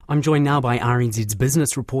I'm joined now by RNZ's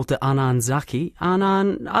business reporter Anan Zaki.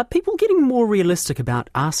 Anan, are people getting more realistic about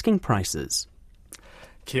asking prices?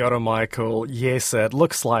 Kia ora, Michael. Yes, it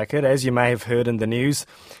looks like it. As you may have heard in the news,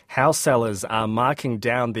 house sellers are marking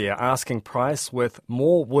down their asking price with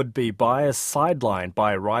more would-be buyers sidelined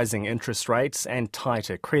by rising interest rates and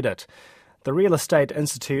tighter credit. The Real Estate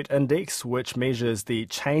Institute Index, which measures the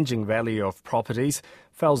changing value of properties,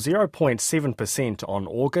 fell 0.7% on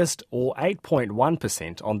August or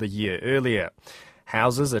 8.1% on the year earlier.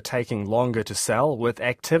 Houses are taking longer to sell, with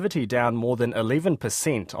activity down more than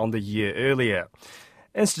 11% on the year earlier.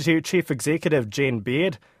 Institute Chief Executive Jen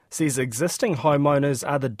Baird says existing homeowners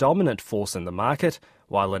are the dominant force in the market,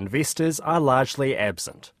 while investors are largely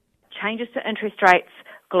absent. Changes to interest rates,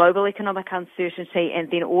 global economic uncertainty,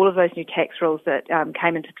 and then all of those new tax rules that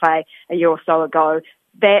came into play a year or so ago,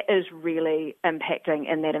 that is really impacting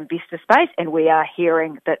in that investor space, and we are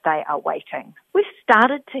hearing that they are waiting. We've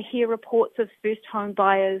started to hear reports of first home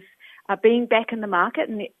buyers being back in the market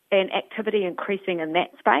and activity increasing in that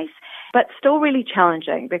space, but still really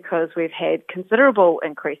challenging because we've had considerable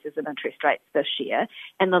increases in interest rates this year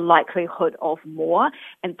and the likelihood of more,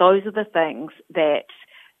 and those are the things that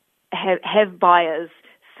have buyers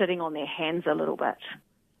sitting on their hands a little bit.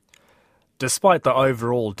 Despite the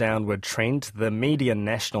overall downward trend, the median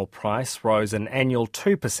national price rose an annual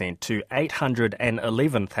 2% to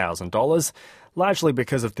 $811,000, largely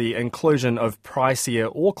because of the inclusion of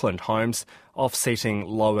pricier Auckland homes offsetting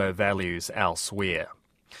lower values elsewhere.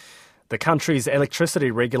 The country's electricity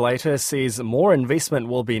regulator says more investment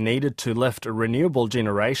will be needed to lift renewable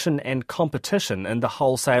generation and competition in the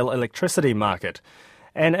wholesale electricity market.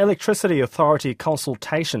 An Electricity Authority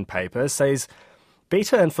consultation paper says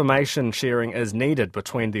better information sharing is needed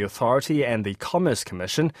between the authority and the Commerce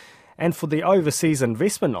Commission, and for the Overseas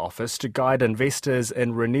Investment Office to guide investors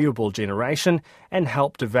in renewable generation and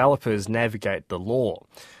help developers navigate the law.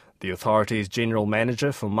 The authority's General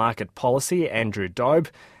Manager for Market Policy, Andrew Daube,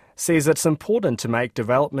 says it's important to make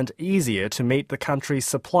development easier to meet the country's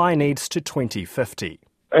supply needs to 2050.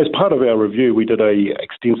 As part of our review, we did a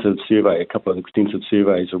couple of extensive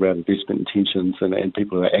surveys around investment intentions and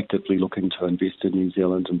people who are actively looking to invest in New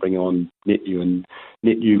Zealand and bring on net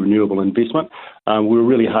new renewable investment. We were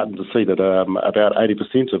really heartened to see that about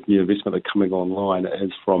 80% of new investment that coming online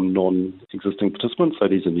is from non-existing participants, so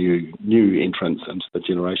these are new entrants into the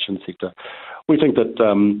generation sector. We think that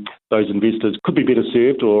those investors could be better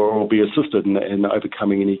served or be assisted in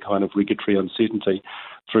overcoming any kind of regulatory uncertainty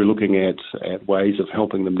through looking at ways of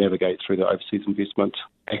helping them navigate through the Overseas Investment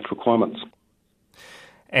Act requirements.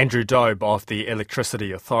 Andrew Daube of the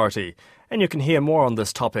Electricity Authority. And you can hear more on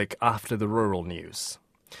this topic after the rural news.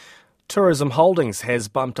 Tourism Holdings has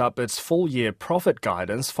bumped up its full-year profit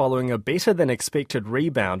guidance following a better-than-expected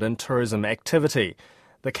rebound in tourism activity.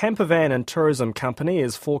 The Campervan and Tourism Company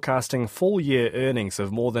is forecasting full-year earnings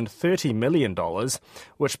of more than $30 million,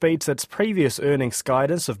 which beats its previous earnings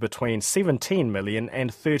guidance of between $17 million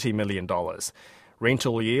and $30 million.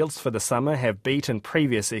 Rental yields for the summer have beaten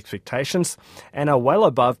previous expectations and are well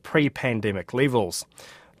above pre-pandemic levels.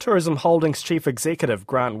 Tourism Holdings Chief Executive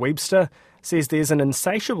Grant Webster says there's an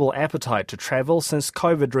insatiable appetite to travel since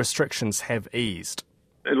COVID restrictions have eased.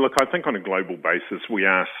 Look, I think on a global basis we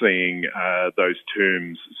are seeing those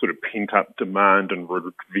terms, sort of pent-up demand and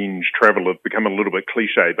revenge travel, have become a little bit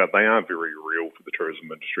cliche, but they are very real for the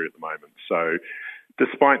tourism industry at the moment. So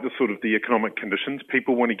despite the economic conditions,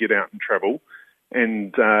 people want to get out and travel,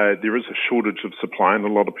 and there is a shortage of supply in a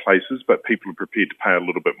lot of places, but people are prepared to pay a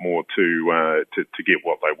little bit more to get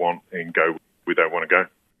what they want and go where they want to go.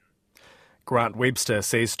 Grant Webster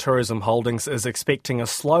says Tourism Holdings is expecting a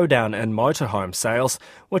slowdown in motorhome sales,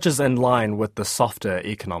 which is in line with the softer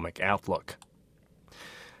economic outlook.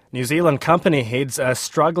 New Zealand company heads are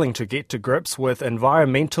struggling to get to grips with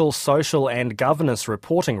environmental, social and governance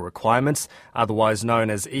reporting requirements, otherwise known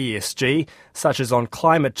as ESG, such as on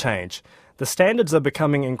climate change. The standards are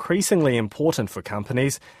becoming increasingly important for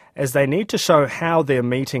companies as they need to show how they're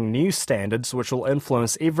meeting new standards which will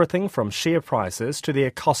influence everything from share prices to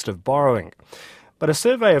their cost of borrowing. But a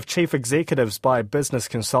survey of chief executives by business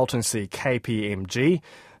consultancy KPMG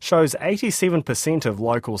shows 87% of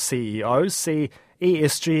local CEOs see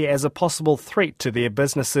ESG as a possible threat to their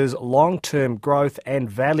business's long-term growth and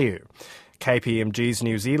value. KPMG's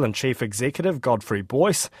New Zealand chief executive Godfrey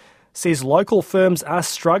Boyce says local firms are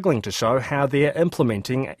struggling to show how they're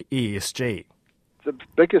implementing ESG. The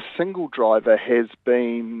biggest single driver has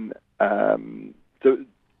been the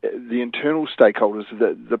internal stakeholders,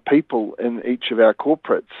 the people in each of our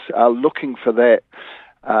corporates are looking for that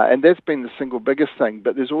And that's been the single biggest thing.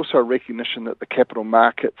 But there's also a recognition that the capital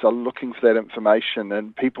markets are looking for that information,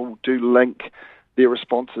 and people do link their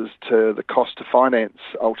responses to the cost of finance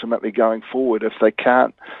ultimately going forward. If they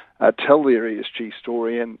can't tell their ESG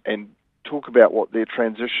story and talk about what their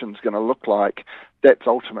transition's going to look like, that's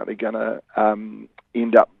ultimately going to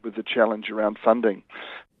end up with the challenge around funding.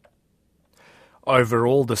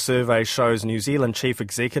 Overall, the survey shows New Zealand chief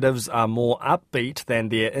executives are more upbeat than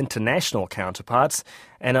their international counterparts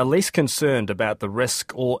and are less concerned about the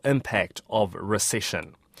risk or impact of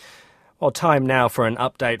recession. Well, time now for an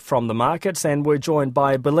update from the markets, and we're joined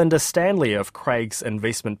by Belinda Stanley of Craigs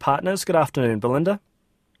Investment Partners. Good afternoon, Belinda.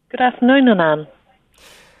 Good afternoon, Anand.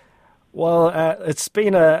 Well, it's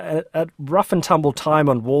been a rough and tumble time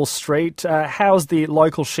on Wall Street. How's the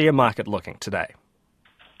local share market looking today?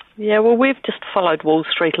 Yeah, well, we've just followed Wall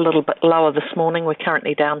Street a little bit lower this morning. We're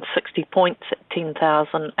currently down 60 points at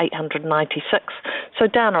 10,896, so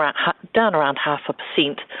down around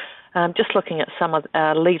 0.5%. Just looking at some of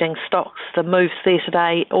our leading stocks, the moves there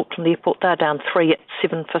today, Auckland Airport, they're down 3 at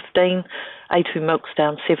 7.15. A2 Milk's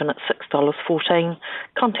down 7 at $6.14.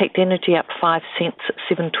 Contact Energy up 5 cents at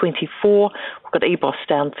 7.24. We've got EBOS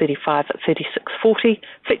down 35 at 36.40.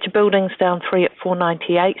 Fletcher Buildings down 3 at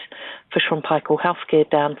 4.98. Fisher & Paykel Healthcare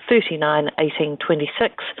down 39 at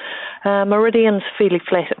 18.26. Meridian's fairly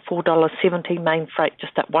flat at $4.70. Main Freight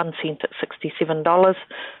just up 1 cent at $67.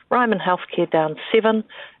 Ryman Healthcare down 7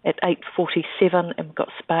 at 8.47, and we've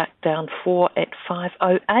got Spark down 4 at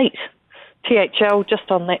 5.08. THL, just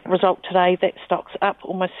on that result today, that stock's up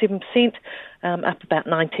almost 7%, up about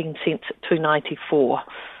 19 cents at 2.94.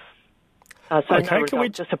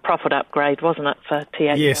 Just a profit upgrade, wasn't it, for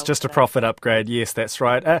THL? Yes, just a profit upgrade. Yes, that's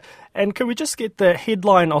right. And could we just get the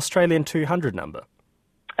headline Australian 200 number?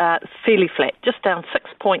 Fairly flat, just down 6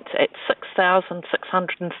 points at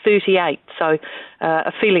 6,638. So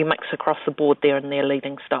a fairly mix across the board there in their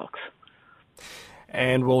leading stocks.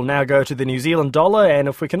 And we'll now go to the New Zealand dollar, and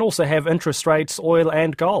if we can also have interest rates, oil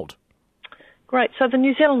and gold. Great. So the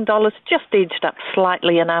New Zealand dollar's just edged up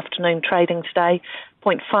slightly in afternoon trading today,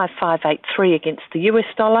 0.5583 against the US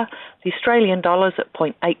dollar. The Australian dollar's at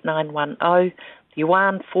 0.8910. The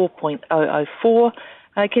yuan, 4.004.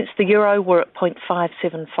 Against the euro, we're at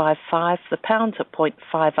 0.5755. The pound's at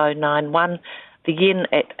 0.5091. The yen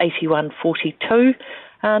at 81.42.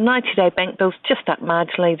 90-day bank bills just up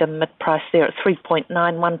marginally, the mid-price there at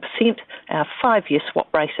 3.91%. Our 5-year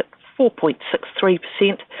swap rate at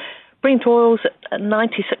 4.63%. Brent oil's at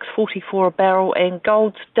 96.44 a barrel, and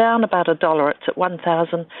gold's down about $1. It's at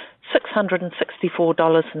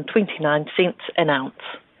 $1,664.29 an ounce.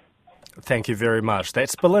 Thank you very much.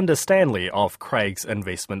 That's Belinda Stanley of Craigs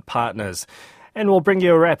Investment Partners. And we'll bring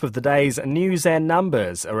you a wrap of the day's news and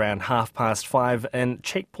numbers around 5:30 in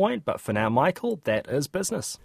Checkpoint. But for now, Michael, that is business.